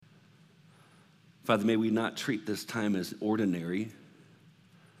Father, may we not treat this time as ordinary.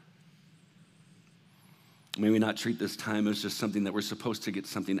 May we not treat this time as just something that we're supposed to get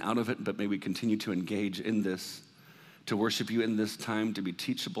something out of it, but may we continue to engage in this, to worship you in this time, to be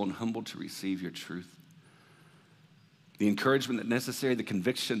teachable and humble, to receive your truth. The encouragement that's necessary, the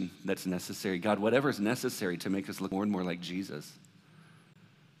conviction that's necessary. God, whatever is necessary to make us look more and more like Jesus.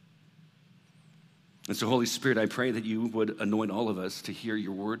 And so, Holy Spirit, I pray that you would anoint all of us to hear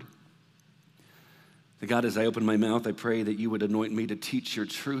your word. That God, as I open my mouth, I pray that you would anoint me to teach your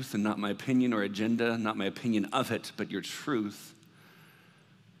truth and not my opinion or agenda, not my opinion of it, but your truth.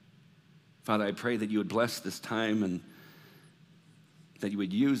 Father, I pray that you would bless this time and that you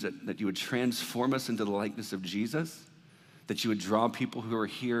would use it, that you would transform us into the likeness of Jesus, that you would draw people who are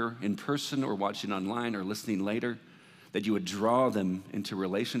here in person or watching online or listening later, that you would draw them into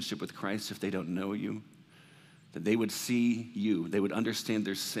relationship with Christ if they don't know you, that they would see you, they would understand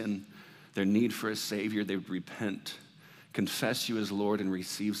their sin, their need for a Savior, they would repent, confess you as Lord, and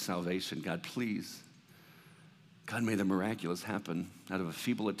receive salvation. God, please. God, may the miraculous happen out of a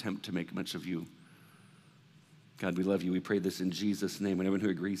feeble attempt to make much of you. God, we love you. We pray this in Jesus' name. And everyone who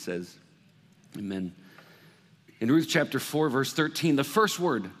agrees says, amen. In Ruth chapter 4, verse 13, the first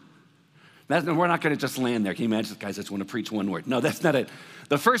word, we're not going to just land there. Can you imagine, guys, I just want to preach one word. No, that's not it.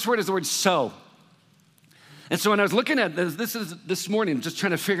 The first word is the word so. And so when I was looking at this morning, just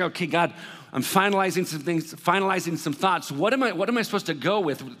trying to figure out, okay, God, I'm finalizing some things, finalizing some thoughts. What am I supposed to go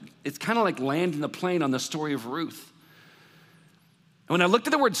with? It's kind of like landing the plane on the story of Ruth. And when I looked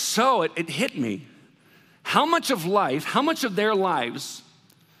at the word so, it hit me. How much of life, how much of their lives,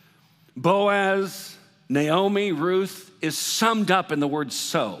 Boaz, Naomi, Ruth, is summed up in the word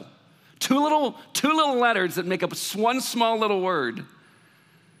so? Two little letters that make up one small little word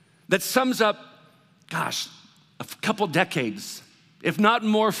that sums up, gosh, a couple decades, if not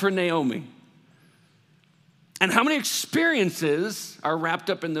more, for Naomi. And how many experiences are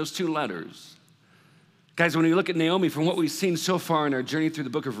wrapped up in those two letters? Guys, when you look at Naomi, from what we've seen so far in our journey through the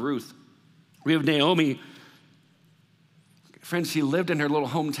book of Ruth, we have Naomi. Friends, she lived in her little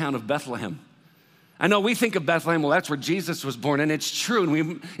hometown of Bethlehem. I know we think of Bethlehem, well, that's where Jesus was born, and it's true,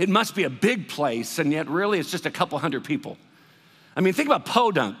 and it must be a big place, and yet really it's just a couple hundred people. I mean, think about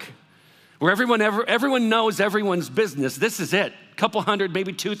Podunk, where everyone knows everyone's business. This is it, a couple hundred,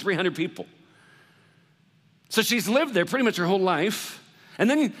 maybe 200-300 people. So she's lived there pretty much her whole life, and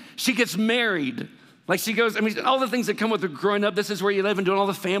then she gets married. Like she goes, I mean, all the things that come with her growing up, this is where you live and doing all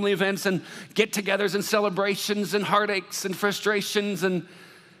the family events and get-togethers and celebrations and heartaches and frustrations, and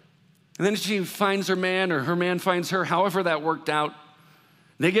then she finds her man, or her man finds her, however that worked out.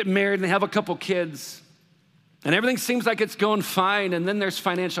 They get married and they have a couple kids, and everything seems like it's going fine, and then there's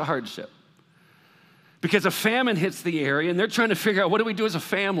financial hardship because a famine hits the area, and they're trying to figure out, what do we do as a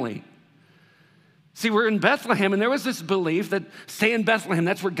family? See, we're in Bethlehem, and there was this belief that stay in Bethlehem,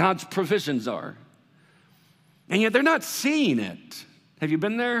 that's where God's provisions are. And yet they're not seeing it. Have you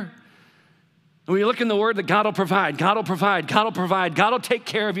been there? And when you look in the word that God will provide, God will provide, God will provide, God will take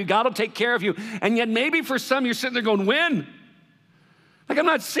care of you, God will take care of you. And yet maybe for some you're sitting there going, when? Like, I'm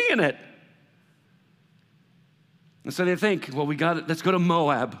not seeing it. And so they think, well, let's go to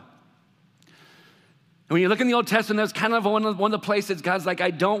Moab. And when you look in the Old Testament, that's kind of one of the places God's like, I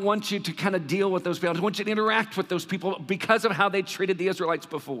don't want you to kind of deal with those people. I want you to interact with those people because of how they treated the Israelites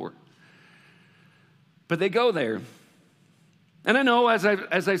before. But they go there. And I know, as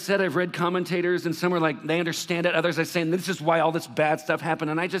I said, I've read commentators, and some are like, they understand it. Others are saying, this is why all this bad stuff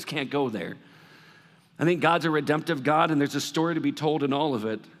happened, and I just can't go there. I think God's a redemptive God, and there's a story to be told in all of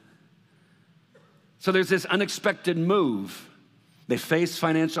it. So there's this unexpected move. They face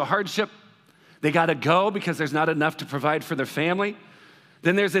financial hardship. They got to go because there's not enough to provide for their family.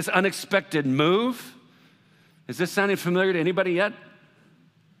 Then there's this unexpected move. Is this sounding familiar to anybody yet?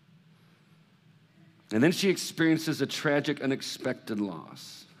 And then she experiences a tragic, unexpected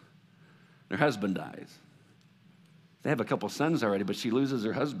loss. Her husband dies. They have a couple sons already, but she loses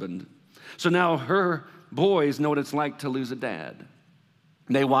her husband. So now her boys know what it's like to lose a dad.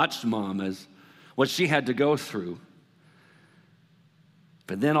 They watched mom as what she had to go through.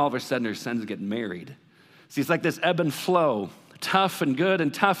 But then all of a sudden her sons get married. See, it's like this ebb and flow, tough and good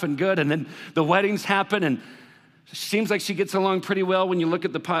and tough and good, and then the weddings happen, and it seems like she gets along pretty well when you look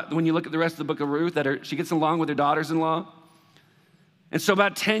at the rest of the book of Ruth, she gets along with her daughters-in-law. And so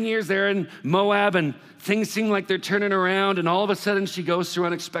about 10 years they're in Moab, and things seem like they're turning around, and all of a sudden she goes through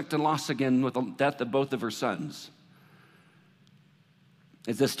unexpected loss again with the death of both of her sons.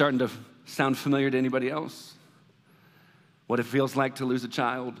 Is this starting to sound familiar to anybody else? What it feels like to lose a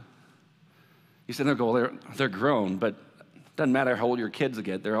child? You said, well, they're grown, but Doesn't matter how old your kids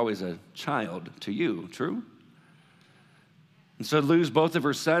get, they're always a child to you, true? And so lose both of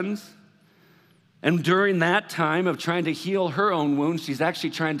her sons. And during that time of trying to heal her own wounds, she's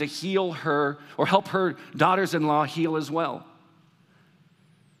actually trying to heal her or help her daughters-in-law heal as well.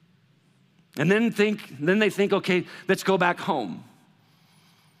 And then they think, okay, let's go back home.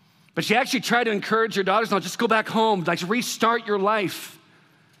 But she actually tried to encourage her daughters-in-law, just go back home, like restart your life.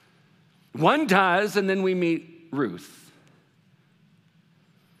 One does, and then we meet Ruth.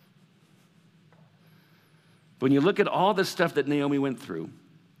 When you look at all the stuff that Naomi went through,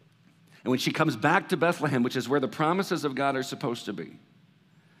 and when she comes back to Bethlehem, which is where the promises of God are supposed to be,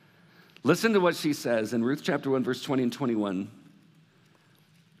 listen to what she says in Ruth chapter 1, verse 20 and 21.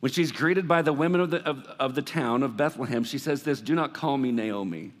 When she's greeted by the women of the town of Bethlehem, she says this, do not call me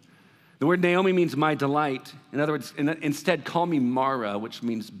Naomi. The word Naomi means my delight. In other words, instead call me Mara, which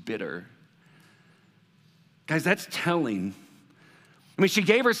means bitter. Guys, that's telling. I mean, she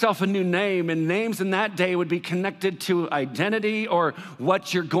gave herself a new name, and names in that day would be connected to identity or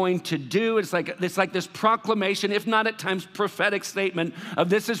what you're going to do. It's like this proclamation, if not at times prophetic statement of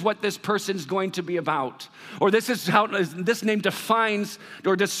this is what this person's going to be about. Or this is how this name defines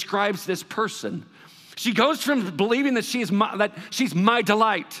or describes this person. She goes from believing that she's my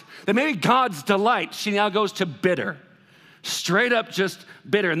delight, that maybe God's delight, she now goes to bitter. Straight up just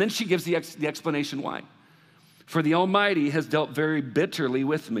bitter. And then she gives the explanation why. For the Almighty has dealt very bitterly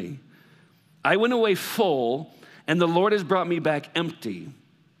with me. I went away full, and the Lord has brought me back empty.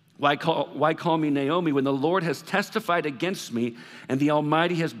 Why call me Naomi when the Lord has testified against me, and the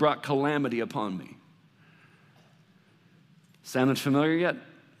Almighty has brought calamity upon me? Sounded familiar yet?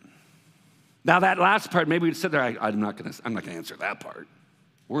 Now that last part, maybe we'd sit there, I'm not gonna answer that part.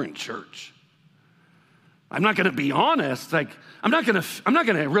 We're in church. I'm not gonna be honest. Like, I'm not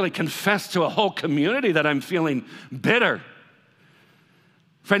gonna really confess to a whole community that I'm feeling bitter.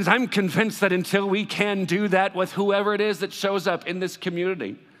 Friends, I'm convinced that until we can do that with whoever it is that shows up in this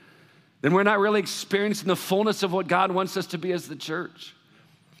community, then we're not really experiencing the fullness of what God wants us to be as the church.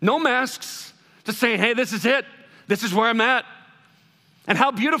 No masks, just saying, hey, this is it. This is where I'm at. And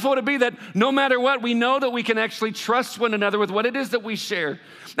how beautiful would it be that no matter what, we know that we can actually trust one another with what it is that we share.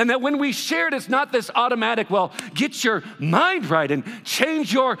 And that when we share it, it's not this automatic, well, get your mind right and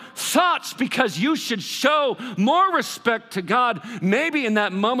change your thoughts because you should show more respect to God. Maybe in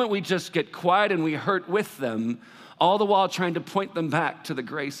that moment we just get quiet and we hurt with them, all the while trying to point them back to the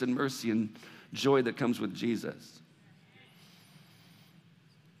grace and mercy and joy that comes with Jesus.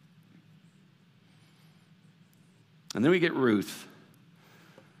 And then we get Ruth.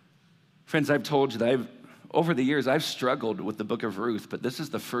 Friends, I've told you that over the years, I've struggled with the book of Ruth, but this is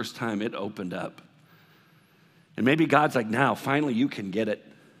the first time it opened up. And maybe God's like, now, finally you can get it.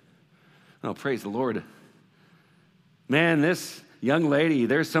 Oh, praise the Lord. Man, this young lady,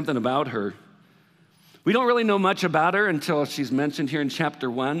 there's something about her. We don't really know much about her until she's mentioned here in chapter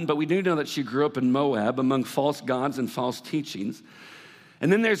 1, but we do know that she grew up in Moab among false gods and false teachings.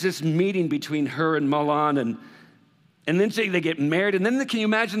 And then there's this meeting between her and Mahlon, and then they get married, and then can you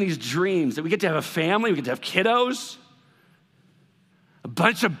imagine these dreams that we get to have a family, we get to have kiddos, a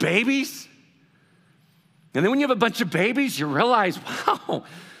bunch of babies? And then when you have a bunch of babies, you realize, wow,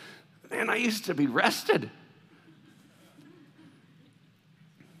 man, I used to be rested.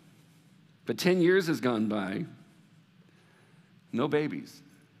 But 10 years has gone by, no babies.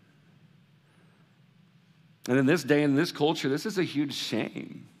 And in this day, in this culture, this is a huge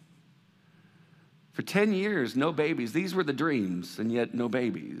shame. For 10 years, no babies. These were the dreams, and yet no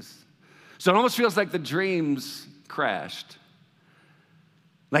babies. So it almost feels like the dreams crashed.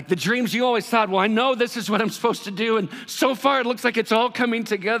 Like the dreams you always thought, well, I know this is what I'm supposed to do, and so far it looks like it's all coming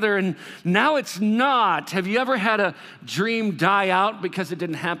together, and now it's not. Have you ever had a dream die out because it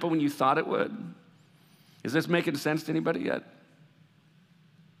didn't happen when you thought it would? Is this making sense to anybody yet?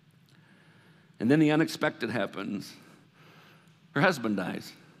 And then the unexpected happens. Her husband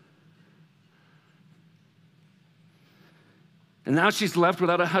dies. And now she's left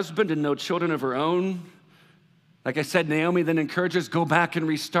without a husband and no children of her own. Like I said, Naomi then encourages, go back and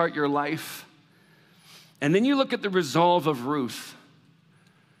restart your life. And then you look at the resolve of Ruth.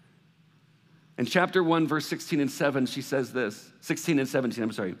 In chapter 1, verse 16 and 7, she says this, 16 and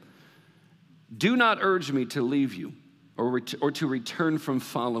 17, do not urge me to leave you or to return from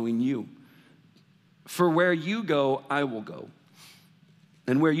following you. For where you go, I will go.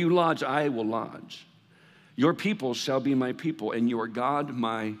 And where you lodge, I will lodge. Your people shall be my people, and your God,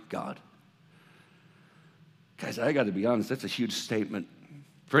 my God. Guys, I got to be honest, that's a huge statement.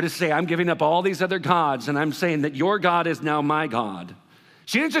 For her to say, I'm giving up all these other gods, and I'm saying that your God is now my God.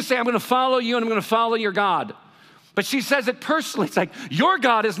 She didn't just say, I'm going to follow you, and I'm going to follow your God. But she says it personally. It's like, your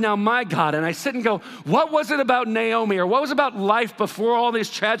God is now my God. And I sit and go, what was it about Naomi, or what was about life before all this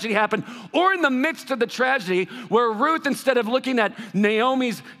tragedy happened, or in the midst of the tragedy, where Ruth, instead of looking at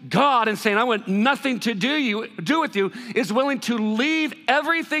Naomi's God and saying, I want nothing to do with you, is willing to leave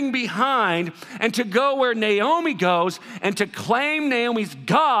everything behind and to go where Naomi goes and to claim Naomi's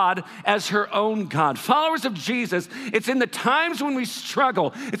God as her own God. Followers of Jesus, it's in the times when we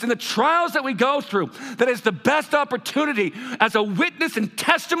struggle, it's in the trials that we go through, that is the best opportunity as a witness and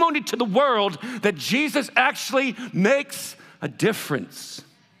testimony to the world that Jesus actually makes a difference.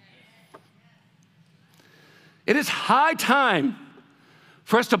 It is high time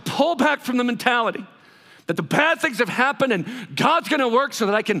for us to pull back from the mentality that the bad things have happened and God's gonna work so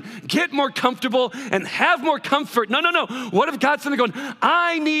that I can get more comfortable and have more comfort. No. What if God's sitting there going,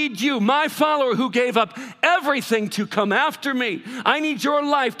 I need you, my follower who gave up everything to come after me. I need your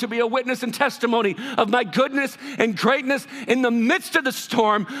life to be a witness and testimony of my goodness and greatness in the midst of the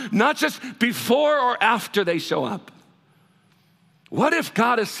storm, not just before or after they show up. What if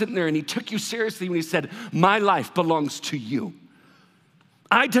God is sitting there and he took you seriously when he said, my life belongs to you?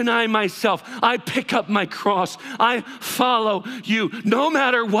 I deny myself. I pick up my cross. I follow you. No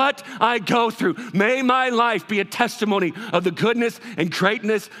matter what I go through, may my life be a testimony of the goodness and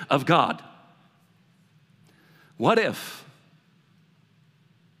greatness of God. What if?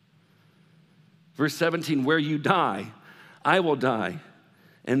 Verse 17, where you die, I will die,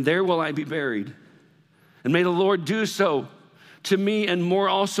 and there will I be buried. And may the Lord do so to me and more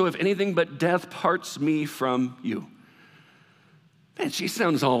also, if anything but death parts me from you. Man, she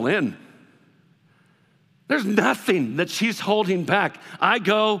sounds all in. There's nothing that she's holding back. I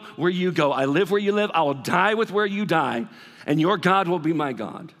go where you go. I live where you live. I will die with where you die, and your God will be my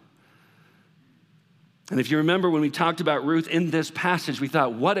God. And if you remember when we talked about Ruth in this passage, we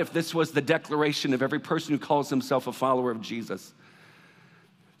thought, what if this was the declaration of every person who calls himself a follower of Jesus?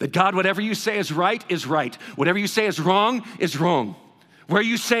 That God, whatever you say is right. Whatever you say is wrong is wrong. Where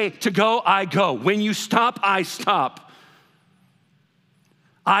you say to go, I go. When you stop, I stop.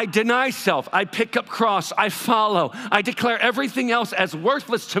 I deny self, I pick up cross, I follow. I declare everything else as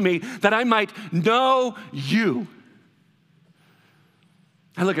worthless to me that I might know you.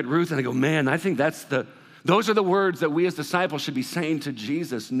 I look at Ruth and I go, man, I think those are the words that we as disciples should be saying to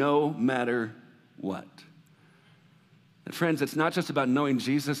Jesus no matter what. And friends, it's not just about knowing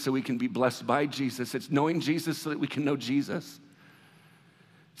Jesus so we can be blessed by Jesus. It's knowing Jesus so that we can know Jesus.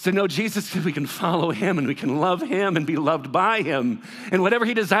 So know Jesus so we can follow him and we can love him and be loved by him. And whatever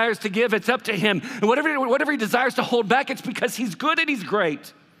he desires to give, it's up to him. And whatever he desires to hold back, it's because he's good and he's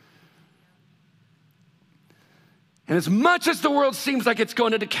great. And as much as the world seems like it's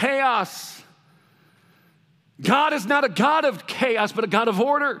going into chaos, God is not a God of chaos, but a God of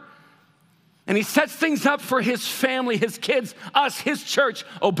order. And he sets things up for his family, his kids, us, his church.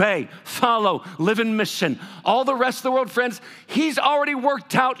 Obey, follow, live in mission. All the rest of the world, friends, he's already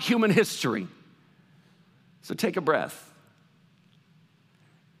worked out human history. So take a breath.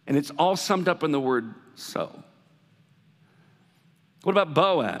 And it's all summed up in the word so. What about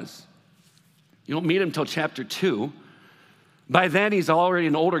Boaz? You don't meet him until chapter 2. By then, he's already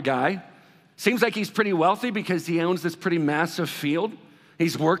an older guy. Seems like he's pretty wealthy because he owns this pretty massive field.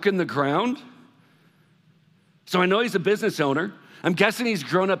 He's working the ground. So I know he's a business owner. I'm guessing he's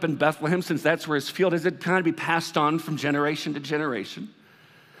grown up in Bethlehem since that's where his field is. It kind of be passed on from generation to generation.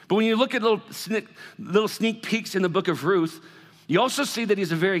 But when you look at little sneak peeks in the book of Ruth, you also see that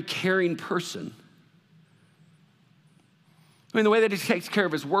he's a very caring person. I mean, the way that he takes care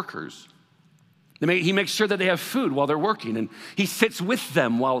of his workers. He makes sure that they have food while they're working, and he sits with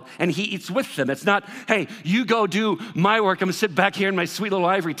them and he eats with them. It's not, hey, you go do my work. I'm gonna sit back here in my sweet little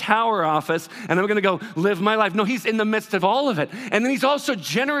ivory tower office, and I'm gonna go live my life. No, he's in the midst of all of it. And then he's also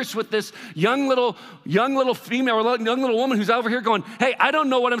generous with this young little female or young little woman who's over here going, hey, I don't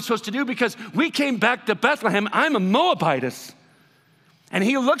know what I'm supposed to do because we came back to Bethlehem. I'm a Moabitess. And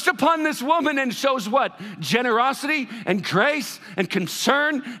he looks upon this woman and shows what? Generosity and grace and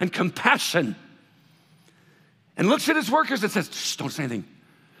concern and compassion. And looks at his workers and says, shh, don't say anything.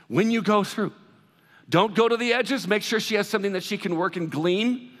 When you go through, don't go to the edges. Make sure she has something that she can work and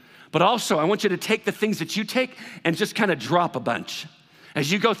glean. But also, I want you to take the things that you take and just kind of drop a bunch.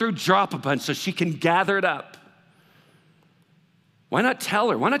 As you go through, drop a bunch so she can gather it up. Why not tell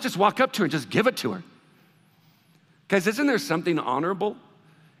her? Why not just walk up to her and just give it to her? Guys, isn't there something honorable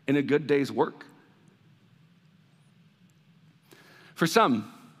in a good day's work? For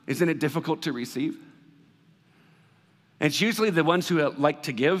some, isn't it difficult to receive? And it's usually the ones who like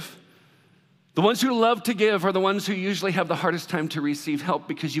to give. The ones who love to give are the ones who usually have the hardest time to receive help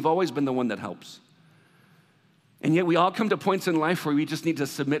because you've always been the one that helps. And yet we all come to points in life where we just need to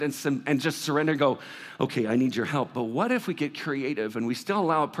submit and just surrender and go, okay, I need your help. But what if we get creative and we still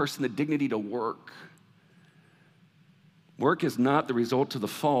allow a person the dignity to work? Work is not the result of the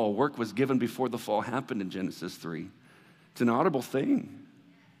fall. Work was given before the fall happened in Genesis 3. It's an audible thing.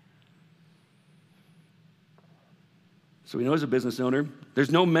 So we know as a business owner, there's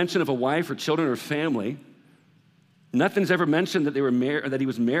no mention of a wife or children or family. Nothing's ever mentioned that that he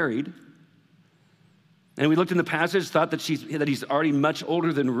was married. And we looked in the passage, thought that he's already much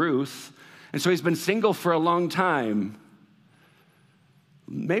older than Ruth, and so he's been single for a long time,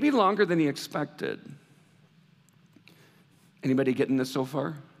 maybe longer than he expected. Anybody getting this so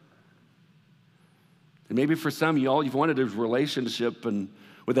far? And maybe for some, all you've wanted is a relationship and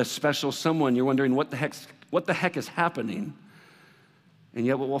with a special someone. You're wondering what the heck is happening. And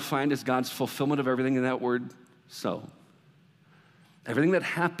yet what we'll find is God's fulfillment of everything in that word, so. Everything that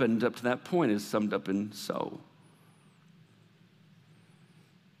happened up to that point is summed up in so.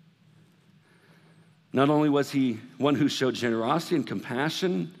 Not only was he one who showed generosity and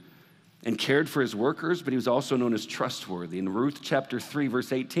compassion and cared for his workers, but he was also known as trustworthy. In Ruth chapter 3,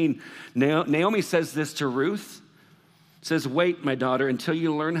 verse 18, Naomi says this to Ruth, says, "Wait, my daughter, until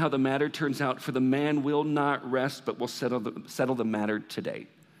you learn how the matter turns out, for the man will not rest, but will settle the matter today."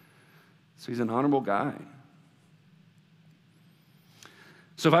 So he's an honorable guy.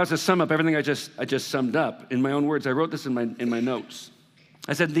 So if I was to sum up everything I just summed up, in my own words, I wrote this in my notes.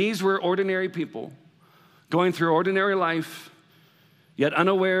 I said, these were ordinary people going through ordinary life, yet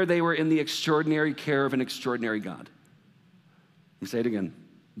unaware they were in the extraordinary care of an extraordinary God. Let me say it again.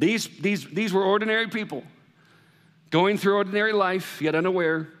 These were ordinary people going through ordinary life, yet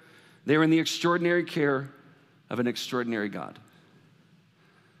unaware they were in the extraordinary care of an extraordinary God.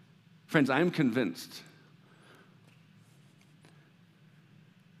 Friends, I am convinced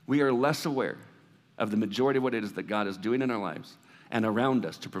we are less aware of the majority of what it is that God is doing in our lives and around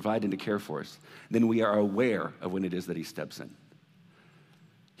us to provide and to care for us than we are aware of when it is that he steps in.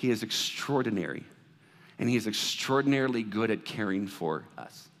 He is extraordinary, and he is extraordinarily good at caring for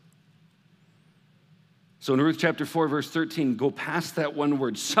us. So in Ruth chapter 4, verse 13, go past that one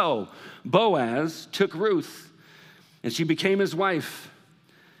word. So Boaz took Ruth, and she became his wife,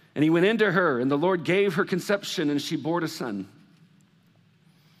 and he went into her, and the Lord gave her conception, and she bore a son.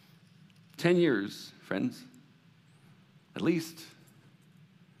 10 years, friends, at least.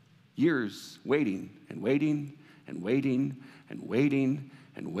 Years waiting and waiting and waiting and waiting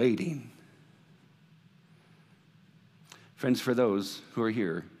and waiting. Friends, for those who are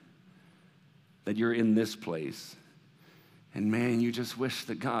here, that you're in this place, and man, you just wish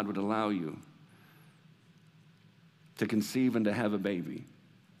that God would allow you to conceive and to have a baby.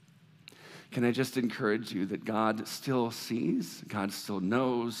 Can I just encourage you that God still sees, God still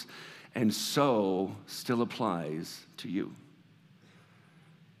knows, and so still applies to you.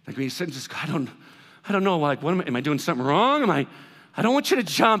 Like when you said, just, I don't know, like, am I doing something wrong? I don't want you to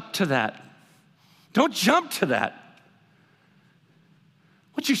jump to that. Don't jump to that.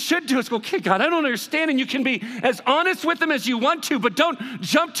 What you should do is go, okay, God, I don't understand, and you can be as honest with him as you want to, but don't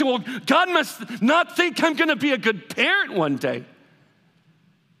jump to, well, God must not think I'm gonna be a good parent one day.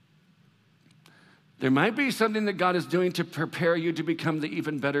 There might be something that God is doing to prepare you to become the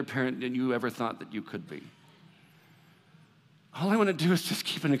even better parent than you ever thought that you could be. All I want to do is just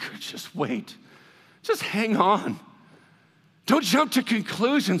keep an encouragement. Just wait. Just hang on. Don't jump to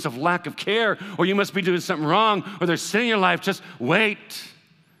conclusions of lack of care, or you must be doing something wrong, or there's sin in your life. Just wait.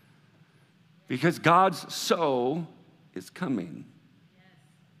 Because God's so is coming.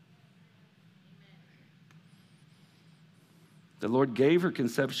 The Lord gave her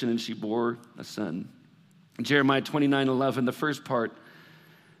conception, and she bore a son. Jeremiah 29:11, the first part.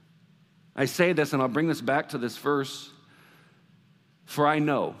 I say this, and I'll bring this back to this verse. For I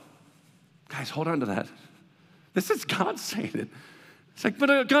know. Guys, hold on to that. This is God saying it. It's like,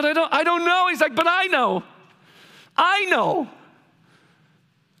 but God, I don't know. He's like, but I know. I know.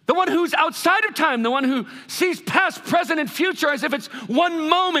 The one who's outside of time, the one who sees past, present, and future as if it's one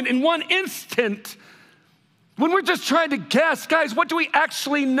moment in one instant. When we're just trying to guess, guys, what do we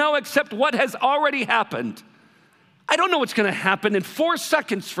actually know except what has already happened? I don't know what's gonna happen in 4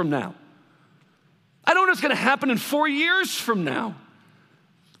 seconds from now. I don't know what's gonna happen in 4 years from now.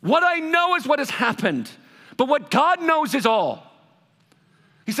 What I know is what has happened, but what God knows is all.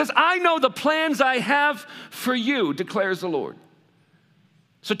 He says, I know the plans I have for you, declares the Lord.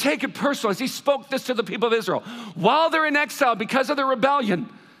 So take it personal as he spoke this to the people of Israel while they're in exile because of their rebellion.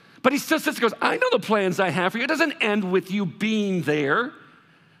 But he still says, he goes, I know the plans I have for you. It doesn't end with you being there.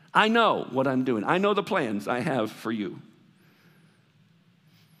 I know what I'm doing. I know the plans I have for you.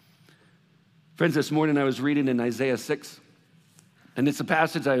 Friends, this morning I was reading in Isaiah 6, and it's a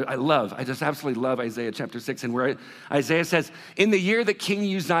passage I love. I just absolutely love Isaiah chapter 6, and where Isaiah says, in the year that King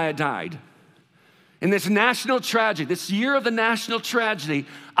Uzziah died, in this national tragedy, this year of the national tragedy,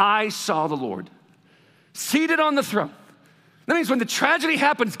 I saw the Lord seated on the throne. That means when the tragedy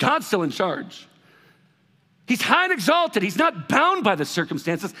happens, God's still in charge. He's high and exalted. He's not bound by the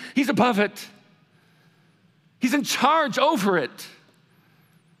circumstances. He's above it. He's in charge over it.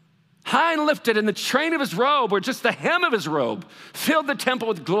 High and lifted, and the train of his robe, or just the hem of his robe, filled the temple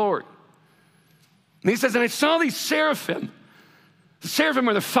with glory. And he says, and I saw these seraphim. The seraphim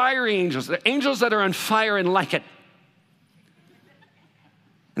are the fiery angels, the angels that are on fire and like it.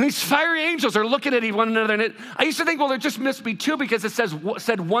 And these fiery angels are looking at one another. And I used to think, well, there just must be two because it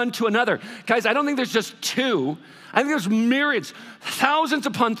said one to another. Guys, I don't think there's just two. I think there's myriads, thousands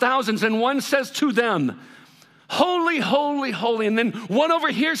upon thousands. And one says to them, holy, holy, holy. And then one over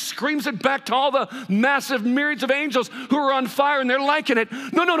here screams it back to all the massive myriads of angels who are on fire, and they're liking it.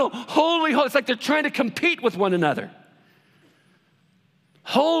 No, holy, holy. It's like they're trying to compete with one another.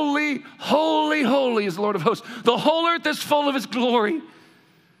 Holy, holy, holy is the Lord of hosts. The whole earth is full of his glory.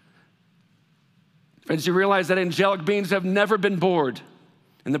 Friends, you realize that angelic beings have never been bored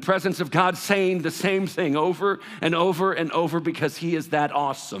in the presence of God, saying the same thing over and over and over because he is that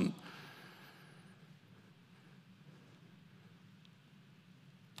awesome.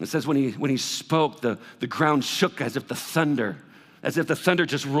 It says when he spoke, the ground shook as if the thunder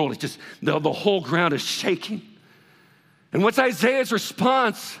just rolled. It's just the whole ground is shaking. And what's Isaiah's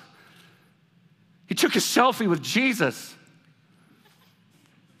response? He took a selfie with Jesus.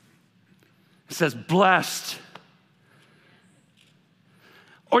 It says, blessed.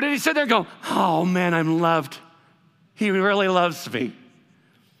 Or did he sit there and go, oh man, I'm loved. He really loves me.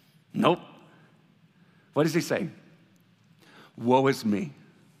 Nope. What does he say? Woe is me.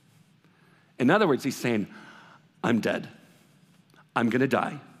 In other words, he's saying, I'm dead. I'm gonna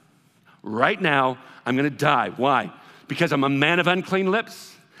die. Right now, I'm gonna die. Why? Because I'm a man of unclean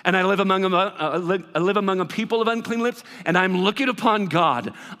lips, and I live among a people of unclean lips, and I'm looking upon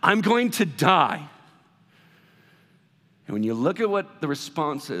God. I'm going to die. And when you look at what the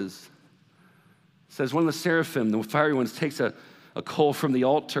response is, it says one of the seraphim, the fiery ones, takes a coal from the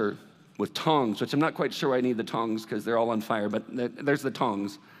altar with tongs, which I'm not quite sure why I need the tongs because they're all on fire, but there's the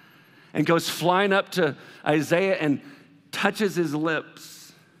tongs, and goes flying up to Isaiah and touches his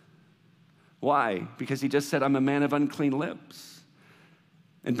lips. Why? Because he just said, I'm a man of unclean lips.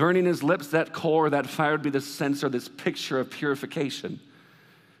 And burning his lips, that coal or that fire would be the sense or this picture of purification.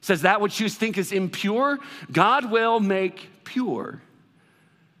 It says that which you think is impure, God will make pure.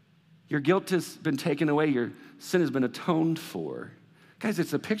 Your guilt has been taken away. Your sin has been atoned for. Guys,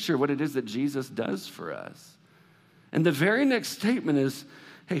 it's a picture of what it is that Jesus does for us. And the very next statement is,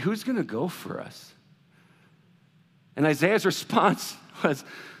 hey, who's going to go for us? And Isaiah's response was,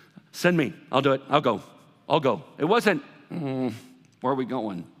 send me. I'll do it. I'll go. It wasn't, where are we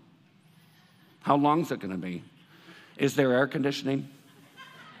going? How long is it going to be? Is there air conditioning?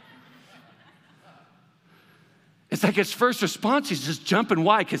 It's like his first response, he's just jumping.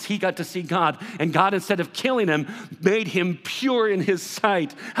 Why? Because he got to see God. And God, instead of killing him, made him pure in his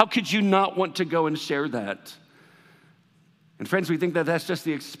sight. How could you not want to go and share that? And friends, we think that that's just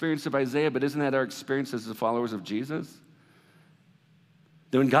the experience of Isaiah, but isn't that our experience as the followers of Jesus?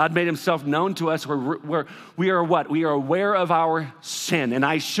 That when God made himself known to us, we are what? We are aware of our sin, and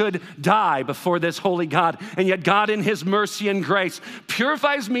I should die before this holy God. And yet God in his mercy and grace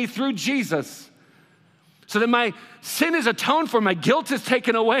purifies me through Jesus so that my sin is atoned for, my guilt is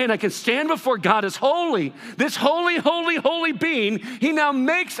taken away, and I can stand before God as holy. This holy, holy, holy being, he now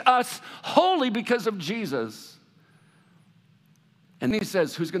makes us holy because of Jesus. And he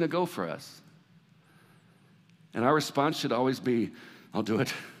says, who's gonna go for us? And our response should always be, I'll do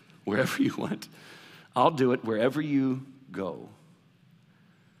it wherever you want. I'll do it wherever you go.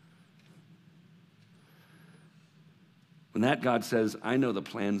 When that God says, I know the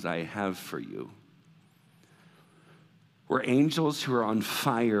plans I have for you, where angels who are on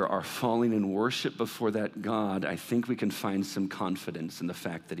fire are falling in worship before that God, I think we can find some confidence in the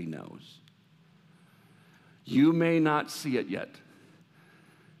fact that he knows. You may not see it yet.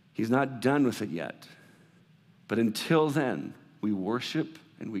 He's not done with it yet. But until then, we worship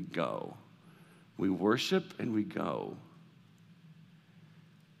and we go. We worship and we go.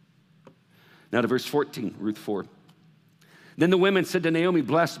 Now to verse 14, Ruth 4. Then the women said to Naomi,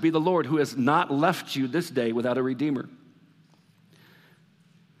 blessed be the Lord who has not left you this day without a redeemer.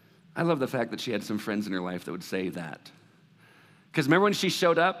 I love the fact that she had some friends in her life that would say that. Because remember when she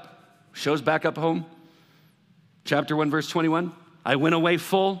shows back up home? Chapter 1, verse 21. I went away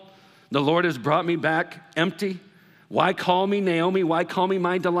full, The Lord has brought me back empty. Why call me Naomi? Why call me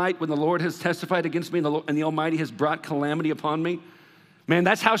my delight when the Lord has testified against me and the Almighty has brought calamity upon me? Man,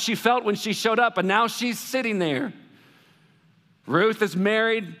 that's how she felt when she showed up, and now she's sitting there. Ruth is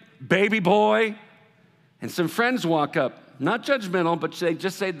married, baby boy, and some friends walk up, not judgmental, but they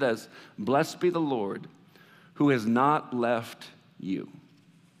just say this: blessed be the Lord who has not left you.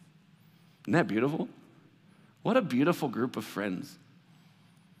 Isn't that beautiful? What a beautiful group of friends.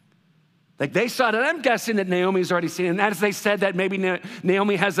 Like they saw it, and I'm guessing that Naomi's already seen it. And as they said that, maybe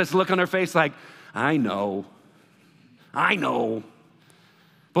Naomi has this look on her face like, I know.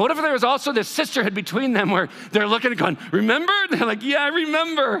 But what if there was also this sisterhood between them where they're looking and going, remember? And they're like, yeah, I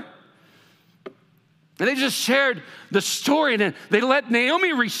remember. And they just shared the story, and they let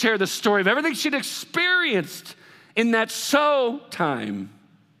Naomi reshare the story of everything she'd experienced in that sow time.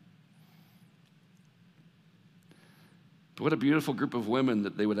 But what a beautiful group of women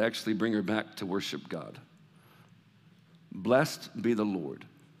that they would actually bring her back to worship God. Blessed be the Lord.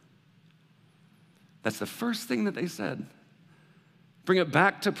 That's the first thing that they said. Bring it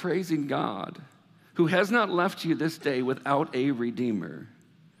back to praising God, who has not left you this day without a redeemer.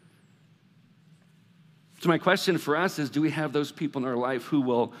 So my question for us is, do we have those people in our life who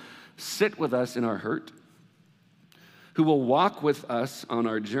will sit with us in our hurt, who will walk with us on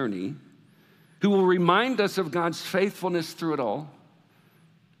our journey, who will remind us of God's faithfulness through it all,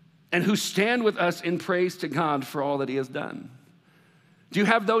 and who stand with us in praise to God for all that he has done? Do you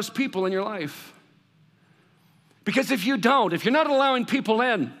have those people in your life? Because if you don't, if you're not allowing people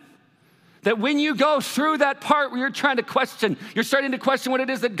in, that when you go through that part where you're trying to question, you're starting to question what it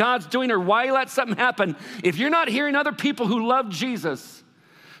is that God's doing or why he let something happen, if you're not hearing other people who love Jesus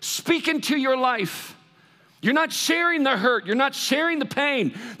speak into your life, you're not sharing the hurt, you're not sharing the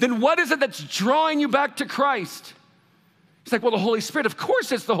pain, then what is it that's drawing you back to Christ? It's like, well, the Holy Spirit. Of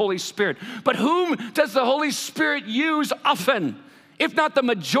course it's the Holy Spirit. But whom does the Holy Spirit use often, if not the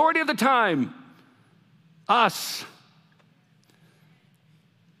majority of the time? Us.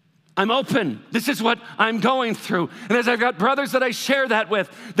 I'm open. This is what I'm going through. And as I've got brothers that I share that with,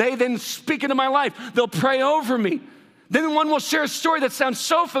 they then speak into my life. They'll pray over me. Then one will share a story that sounds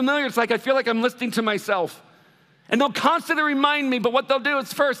so familiar, it's like I feel like I'm listening to myself. And they'll constantly remind me, but what they'll do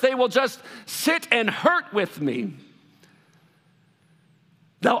is first, they will just sit and hurt with me.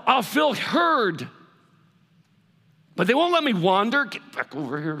 I'll feel heard, but they won't let me wander. Get back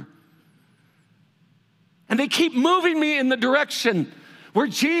over here. And they keep moving me in the direction where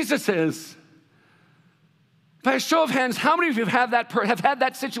Jesus is. By a show of hands, how many of you have had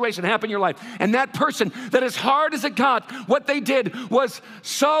that situation happen in your life? And that person, that as hard as it got, what they did was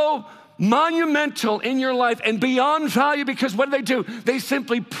so monumental in your life and beyond value, because what did they do? They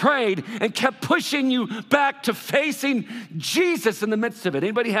simply prayed and kept pushing you back to facing Jesus in the midst of it.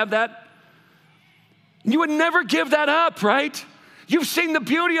 Anybody have that? You would never give that up, right? You've seen the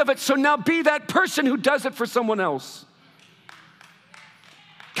beauty of it, so now be that person who does it for someone else.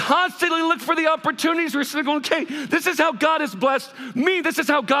 Constantly look for the opportunities where you're going, okay, this is how God has blessed me. This is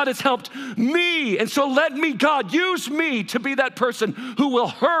how God has helped me. And so let me, God, use me to be that person who will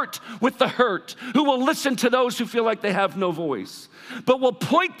hurt with the hurt, who will listen to those who feel like they have no voice, but will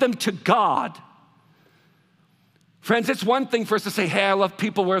point them to God. Friends, it's one thing for us to say, hey, I love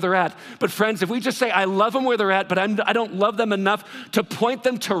people where they're at. But friends, if we just say, I love them where they're at, but I don't love them enough to point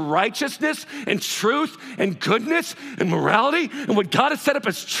them to righteousness and truth and goodness and morality and what God has set up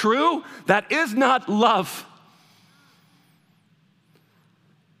as true, that is not love.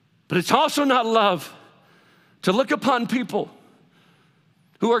 But it's also not love to look upon people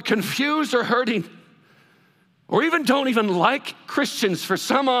who are confused or hurting or even don't even like Christians for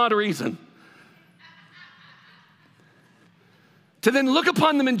some odd reason, to then look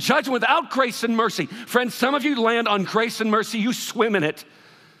upon them in judgment without grace and mercy. Friends, some of you land on grace and mercy, you swim in it.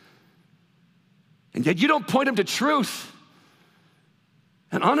 And yet you don't point them to truth.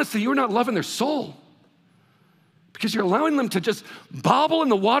 And honestly, you're not loving their soul, because you're allowing them to just bobble in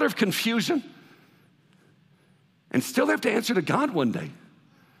the water of confusion and still have to answer to God one day.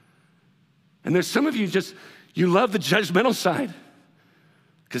 And there's some of you you love the judgmental side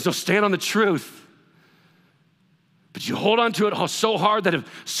because they'll stand on the truth. But you hold on to it so hard that if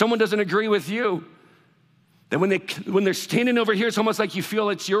someone doesn't agree with you, then when they're standing over here, it's almost like you feel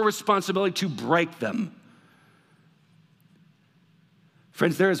it's your responsibility to break them.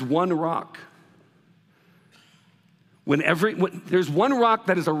 Friends, there is one rock. There's one rock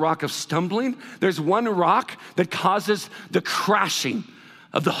that is a rock of stumbling. There's one rock that causes the crashing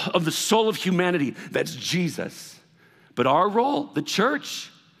of the soul of humanity. That's Jesus. But our role, the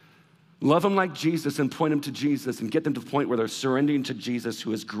church, Love them like Jesus and point them to Jesus and get them to the point where they're surrendering to Jesus,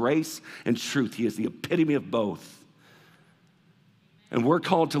 who is grace and truth. He is the epitome of both. And we're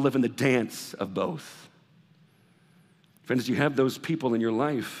called to live in the dance of both. Friends, you have those people in your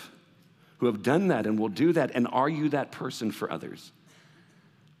life who have done that and will do that, and are you that person for others?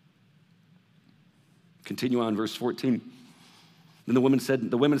 Continue on, verse 14. Then the women said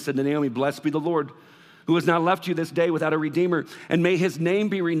to Naomi, "Blessed be the Lord, who has not left you this day without a redeemer, and may his name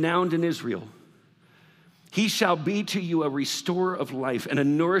be renowned in Israel. He shall be to you a restorer of life and a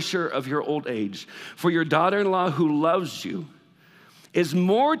nourisher of your old age. For your daughter-in-law who loves you is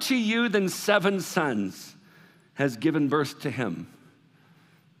more to you than 7 sons, has given birth to him."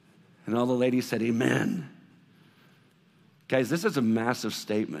 And all the ladies said, "Amen." Guys, this is a massive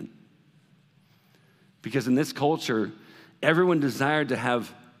statement. Because in this culture, everyone desired to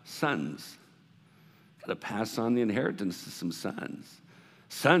have sons. Got to pass on the inheritance to some sons.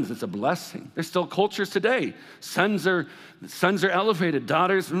 Sons, it's a blessing. There's still cultures today. Sons are elevated.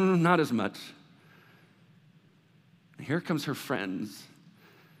 Daughters, not as much. And here comes her friends.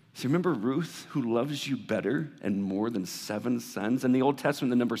 So remember Ruth, who loves you better and more than 7 sons? In the Old Testament,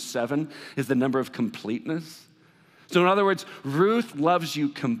 the number 7 is the number of completeness. So in other words, Ruth loves you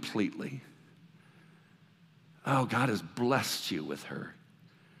completely. Oh, God has blessed you with her.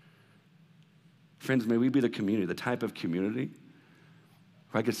 Friends, may we be the community, the type of community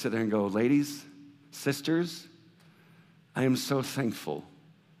where I could sit there and go, ladies, sisters, I am so thankful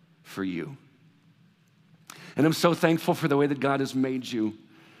for you. And I'm so thankful for the way that God has made you.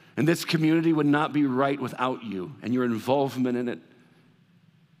 And this community would not be right without you and your involvement in it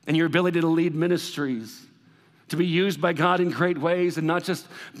and your ability to lead ministries, to be used by God in great ways, and not just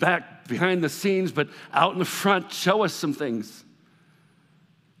back behind the scenes, but out in the front. Show us some things.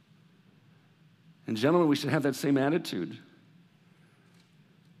 And gentlemen, we should have that same attitude.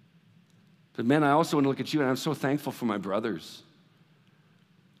 But men, I also want to look at you, and I'm so thankful for my brothers.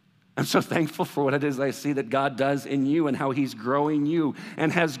 I'm so thankful for what it is I see that God does in you and how he's growing you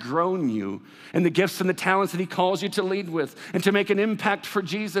and has grown you, and the gifts and the talents that he calls you to lead with and to make an impact for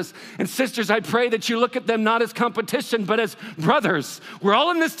Jesus. And sisters, I pray that you look at them not as competition, but as brothers. We're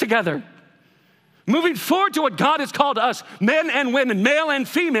all in this together. Moving forward to what God has called us, men and women, male and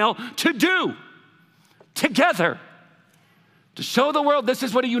female, to do together. To show the world this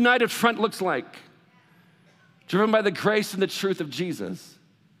is what a united front looks like. Driven by the grace and the truth of Jesus.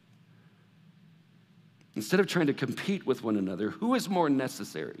 Instead of trying to compete with one another, who is more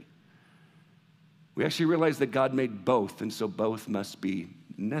necessary? We actually realize that God made both, and so both must be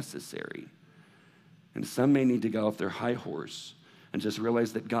necessary. And some may need to get off their high horse and just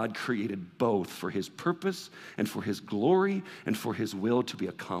realize that God created both for his purpose and for his glory and for his will to be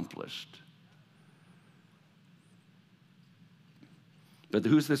accomplished. But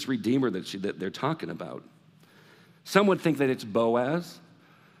who's this redeemer that they're talking about? Some would think that it's Boaz,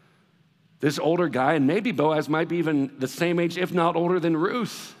 this older guy, and maybe Boaz might be even the same age, if not older than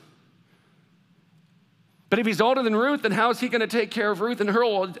Ruth. But if he's older than Ruth, then how is he going to take care of Ruth in her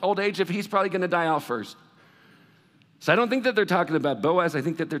old age if he's probably going to die out first? So I don't think that they're talking about Boaz. I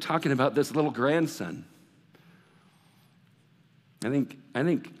think that they're talking about this little grandson. I think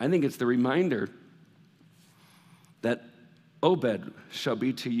it's the reminder that Obed shall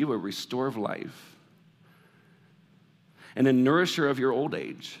be to you a restorer of life and a nourisher of your old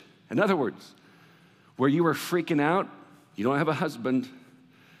age. In other words, where you were freaking out, you don't have a husband,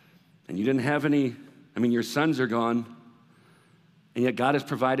 and you didn't have any, your sons are gone, and yet God has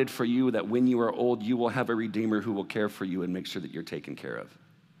provided for you that when you are old, you will have a redeemer who will care for you and make sure that you're taken care of.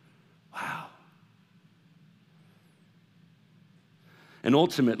 Wow. And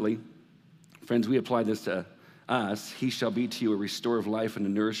ultimately, friends, we apply this to us. He shall be to you a restorer of life and a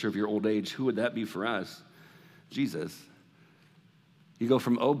nourisher of your old age. Who would that be for us? Jesus. You go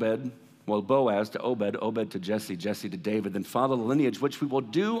from Boaz to Obed, Obed to Jesse, Jesse to David, then follow the lineage, which we will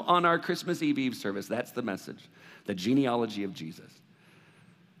do on our Christmas Eve service. That's the message, the genealogy of Jesus.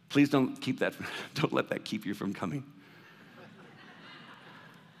 Please don't let that keep you from coming.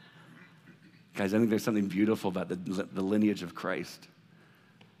 Guys, I think there's something beautiful about the lineage of Christ.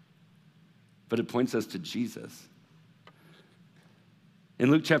 But it points us to Jesus. In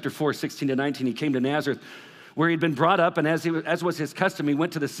Luke chapter 4, 16 to 19, he came to Nazareth, where he'd been brought up, and as was his custom, he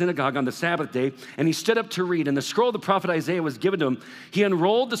went to the synagogue on the Sabbath day, and he stood up to read, and the scroll of the prophet Isaiah was given to him. He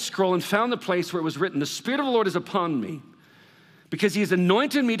unrolled the scroll and found the place where it was written, "The Spirit of the Lord is upon me, because he has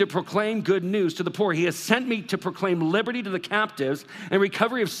anointed me to proclaim good news to the poor. He has sent me to proclaim liberty to the captives and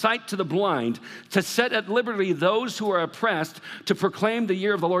recovery of sight to the blind, to set at liberty those who are oppressed, to proclaim the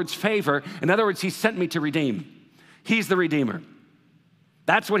year of the Lord's favor." In other words, he sent me to redeem. He's the Redeemer.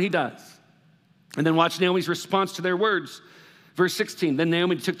 That's what he does. And then watch Naomi's response to their words. Verse 16, then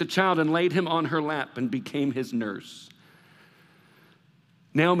Naomi took the child and laid him on her lap and became his nurse.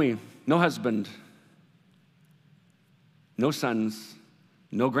 Naomi, no husband, no sons,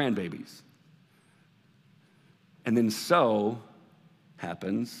 no grandbabies. And then so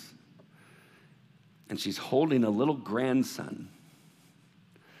happens, and she's holding a little grandson.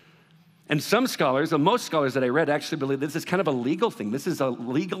 And some scholars, and most scholars that I read actually believe this is kind of a legal thing. This is a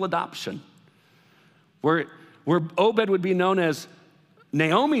legal adoption, where Obed would be known as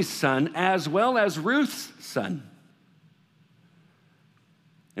Naomi's son as well as Ruth's son.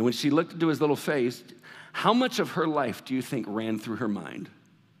 And when she looked into his little face, how much of her life do you think ran through her mind?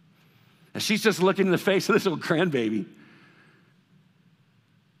 And she's just looking in the face of this little grandbaby.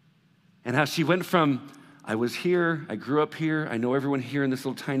 And how she went from, I was here, I grew up here, I know everyone here in this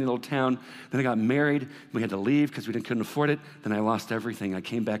little tiny little town. Then I got married, we had to leave because we couldn't afford it. Then I lost everything. I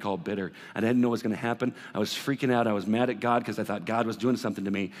came back all bitter. I didn't know what was going to happen. I was freaking out. I was mad at God because I thought God was doing something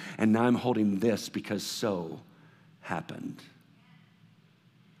to me. And now I'm holding this because so happened.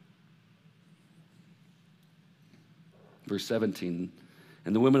 Verse 17,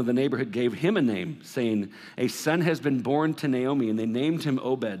 and the women of the neighborhood gave him a name, saying, a son has been born to Naomi, and they named him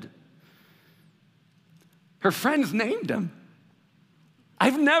Obed. Her friends named him.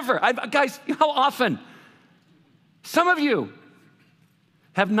 Guys, how often? Some of you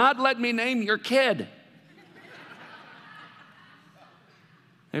have not let me name your kid.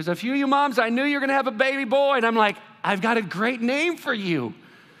 There's a few of you moms, I knew you were gonna have a baby boy, and I'm like, I've got a great name for you.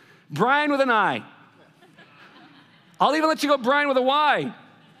 Brian with an I. I'll even let you go Brian with a Y.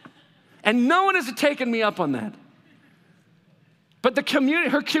 And no one has taken me up on that. But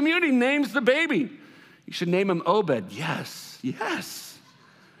her community names the baby. You should name him Obed. Yes, yes.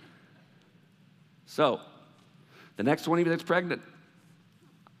 So, the next one of you that's pregnant,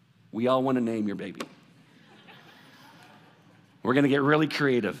 we all want to name your baby. We're going to get really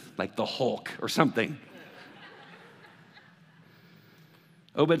creative, like the Hulk or something.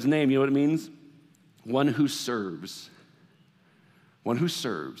 Obed's name, you know what it means? One who serves. One who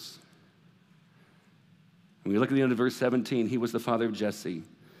serves. When we look at the end of verse 17, he was the father of Jesse,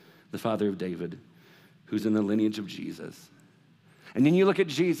 the father of David, who's in the lineage of Jesus. And then you look at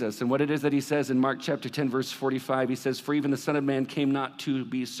Jesus and what it is that he says in Mark chapter 10, verse 45. He says, for even the Son of Man came not to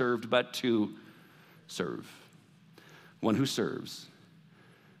be served, but to serve. One who serves.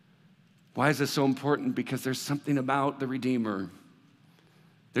 Why is this so important? Because there's something about the Redeemer.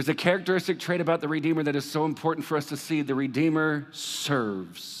 There's a characteristic trait about the Redeemer that is so important for us to see. The Redeemer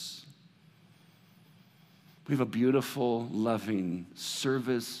serves. We have a beautiful, loving,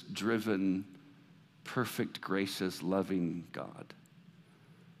 service-driven, perfect, gracious, loving God.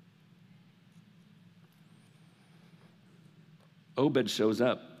 Obed shows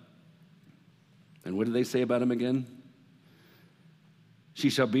up. And what do they say about him again? He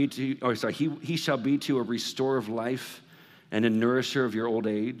shall be to you a restorer of life and a nourisher of your old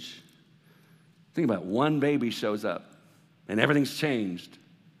age. Think about it. One baby shows up and everything's changed.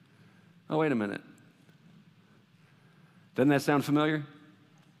 Oh, wait a minute. Doesn't that sound familiar?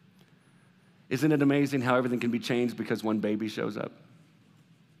 Isn't it amazing how everything can be changed because one baby shows up?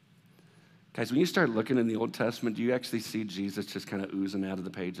 Guys, when you start looking in the Old Testament, do you actually see Jesus just kind of oozing out of the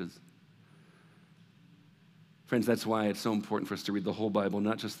pages? Friends, that's why it's so important for us to read the whole Bible,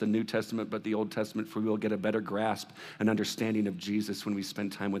 not just the New Testament, but the Old Testament, for we will get a better grasp and understanding of Jesus when we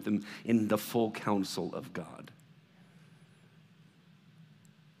spend time with him in the full counsel of God.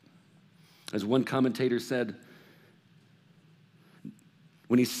 As one commentator said,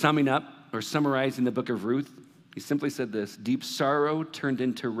 when he's summing up or summarizing the book of Ruth, he simply said this: deep sorrow turned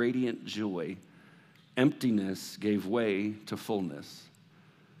into radiant joy. Emptiness gave way to fullness.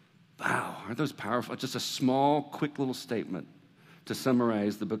 Wow, aren't those powerful? Just a small, quick little statement to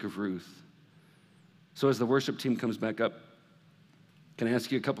summarize the book of Ruth. So as the worship team comes back up, can I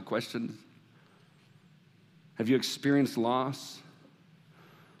ask you a couple questions? Have you experienced loss?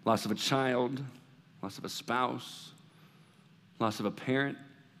 Loss of a child, loss of a spouse, loss of a parent,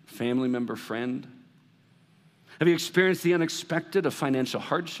 family member, friend? Have you experienced the unexpected, a financial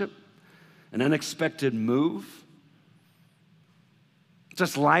hardship, an unexpected move?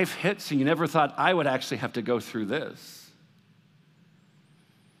 Just life hits and you never thought, I would actually have to go through this.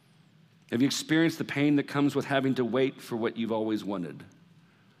 Have you experienced the pain that comes with having to wait for what you've always wanted?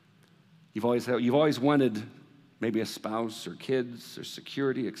 You've always wanted maybe a spouse or kids or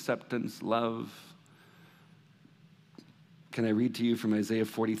security, acceptance, love. Can I read to you from Isaiah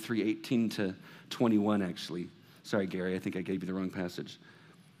 43, 18 to 21, actually? Sorry, Gary, I think I gave you the wrong passage.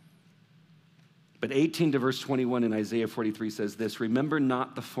 But 18 to verse 21 in Isaiah 43 says this, remember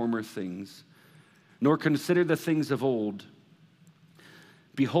not the former things, nor consider the things of old.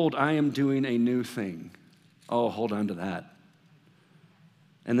 Behold, I am doing a new thing. Oh, hold on to that.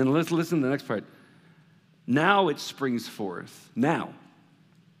 And then let's listen to the next part. Now it springs forth. Now.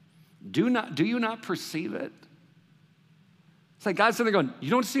 Do you not perceive it? It's like God's sitting there going, you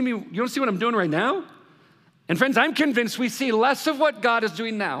don't see me, you don't see what I'm doing right now? And friends, I'm convinced we see less of what God is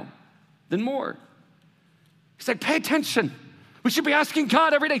doing now than more. He's like, pay attention. We should be asking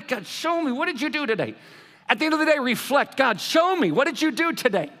God every day, God, show me, what did you do today? At the end of the day, reflect, God, show me, what did you do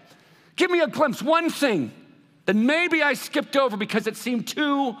today? Give me a glimpse, one thing that maybe I skipped over because it seemed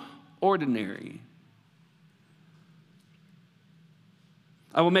too ordinary.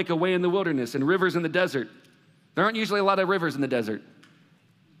 I will make a way in the wilderness and rivers in the desert. There aren't usually a lot of rivers in the desert.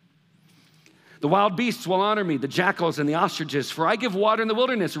 The wild beasts will honor me, the jackals and the ostriches, for I give water in the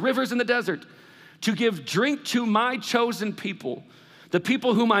wilderness, rivers in the desert, to give drink to my chosen people, the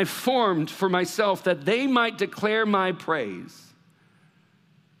people whom I formed for myself, that they might declare my praise.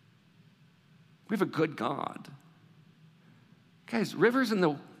 We have a good God. Guys, rivers in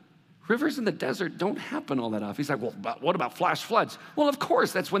the desert don't happen all that often. He's like, well, what about flash floods? Well, of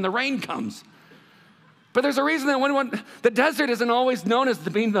course, that's when the rain comes. But there's a reason that the desert isn't always known as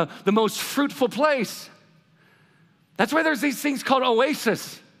being the most fruitful place. That's why there's these things called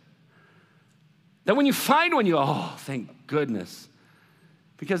oases. That when you find one, oh, thank goodness.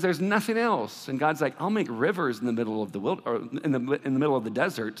 Because there's nothing else. And God's like, I'll make rivers in the middle of in the middle of the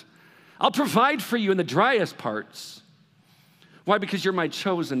desert. I'll provide for you in the driest parts. Why? Because you're my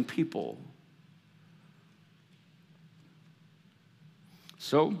chosen people.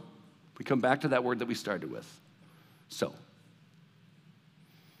 So, we come back to that word that we started with. So.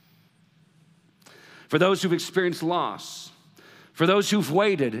 For those who've experienced loss, for those who've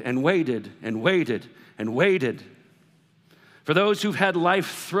waited and waited and waited and waited, for those who've had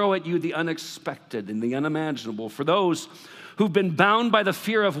life throw at you the unexpected and the unimaginable, for those who've been bound by the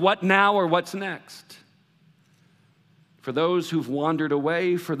fear of what now or what's next, for those who've wandered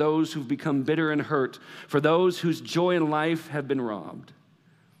away, for those who've become bitter and hurt, for those whose joy in life have been robbed.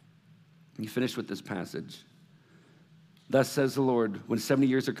 You finish with this passage. Thus says the Lord, when 70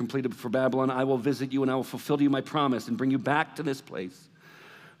 years are completed for Babylon, I will visit you and I will fulfill to you my promise and bring you back to this place.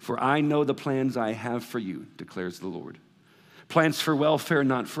 For I know the plans I have for you, declares the Lord. Plans for welfare,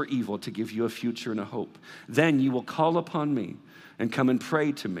 not for evil, to give you a future and a hope. Then you will call upon me and come and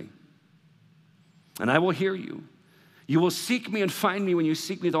pray to me. And I will hear you. You will seek me and find me when you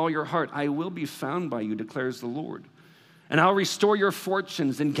seek me with all your heart. I will be found by you, declares the Lord. And I'll restore your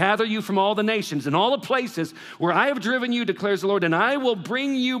fortunes and gather you from all the nations and all the places where I have driven you, declares the Lord, and I will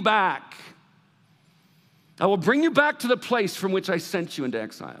bring you back. I will bring you back to the place from which I sent you into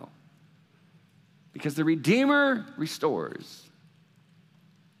exile. Because the Redeemer restores.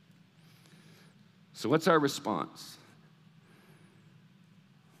 So what's our response?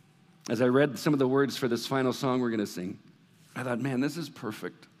 As I read some of the words for this final song we're going to sing, I thought, man, this is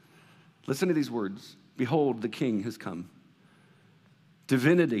perfect. Listen to these words. Behold, the King has come.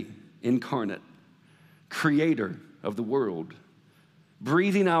 Divinity incarnate, creator of the world,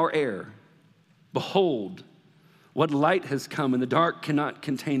 breathing our air. Behold, what light has come, and the dark cannot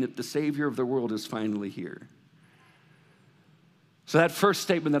contain it. The Savior of the world is finally here. So that first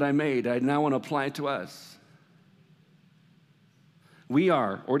statement that I made, I now want to apply it to us. We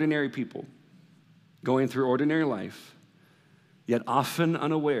are ordinary people going through ordinary life, yet often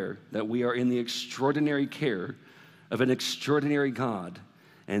unaware that we are in the extraordinary care of an extraordinary God,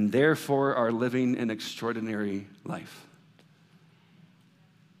 and therefore are living an extraordinary life.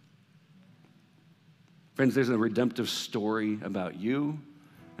 Friends, there's a redemptive story about you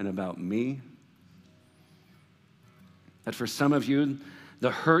and about me. That for some of you,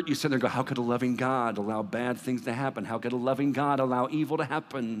 the hurt, you sit there and go, how could a loving God allow bad things to happen? How could a loving God allow evil to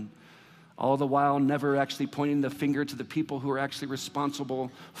happen? All the while never actually pointing the finger to the people who are actually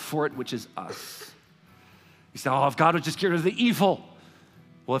responsible for it, which is us. You say, oh, if God would just get rid of the evil.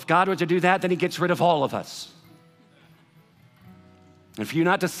 Well, if God were to do that, then he gets rid of all of us. And for you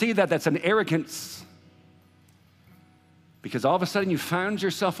not to see that, that's an arrogance. Because all of a sudden you found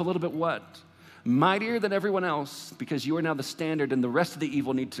yourself a little bit what? Mightier than everyone else, because you are now the standard and the rest of the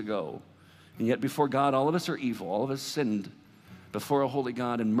evil need to go. And yet before God, all of us are evil. All of us sinned before a holy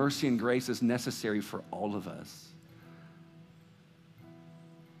God, and mercy and grace is necessary for all of us.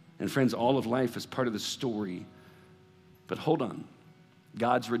 And friends, all of life is part of the story. But hold on.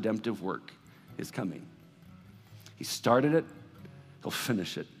 God's redemptive work is coming. He started it. He'll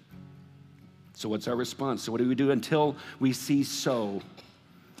finish it. So what's our response? So what do we do until we see so?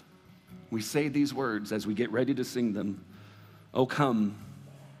 we say these words as we get ready to sing them. Oh, come,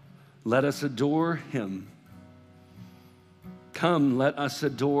 let us adore him. Come, let us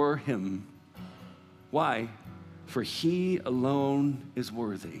adore him. Why? For he alone is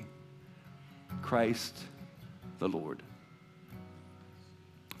worthy. Christ the Lord.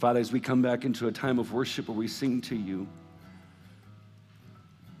 Father, as we come back into a time of worship where we sing to you,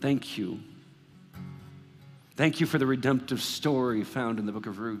 thank you. Thank you for the redemptive story found in the book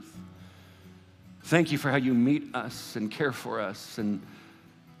of Ruth. Thank you for how you meet us and care for us. And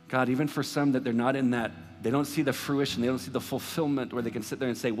God, even for some that they're not in that, they don't see the fruition, they don't see the fulfillment where they can sit there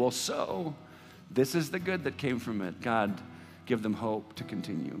and say, well, so this is the good that came from it. God, give them hope to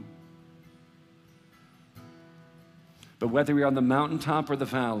continue. But whether we're on the mountaintop or the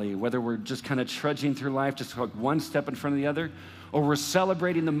valley, whether we're just kind of trudging through life, just like one step in front of the other, or we're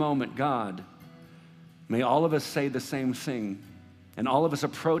celebrating the moment, God, may all of us say the same thing, and all of us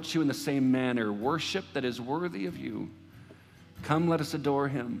approach you in the same manner, worship that is worthy of you. Come, let us adore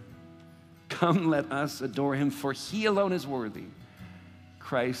him. Come, let us adore him, for he alone is worthy.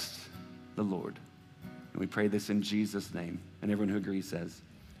 Christ the Lord. And we pray this in Jesus' name. And everyone who agrees says,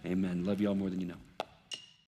 amen. Love you all more than you know.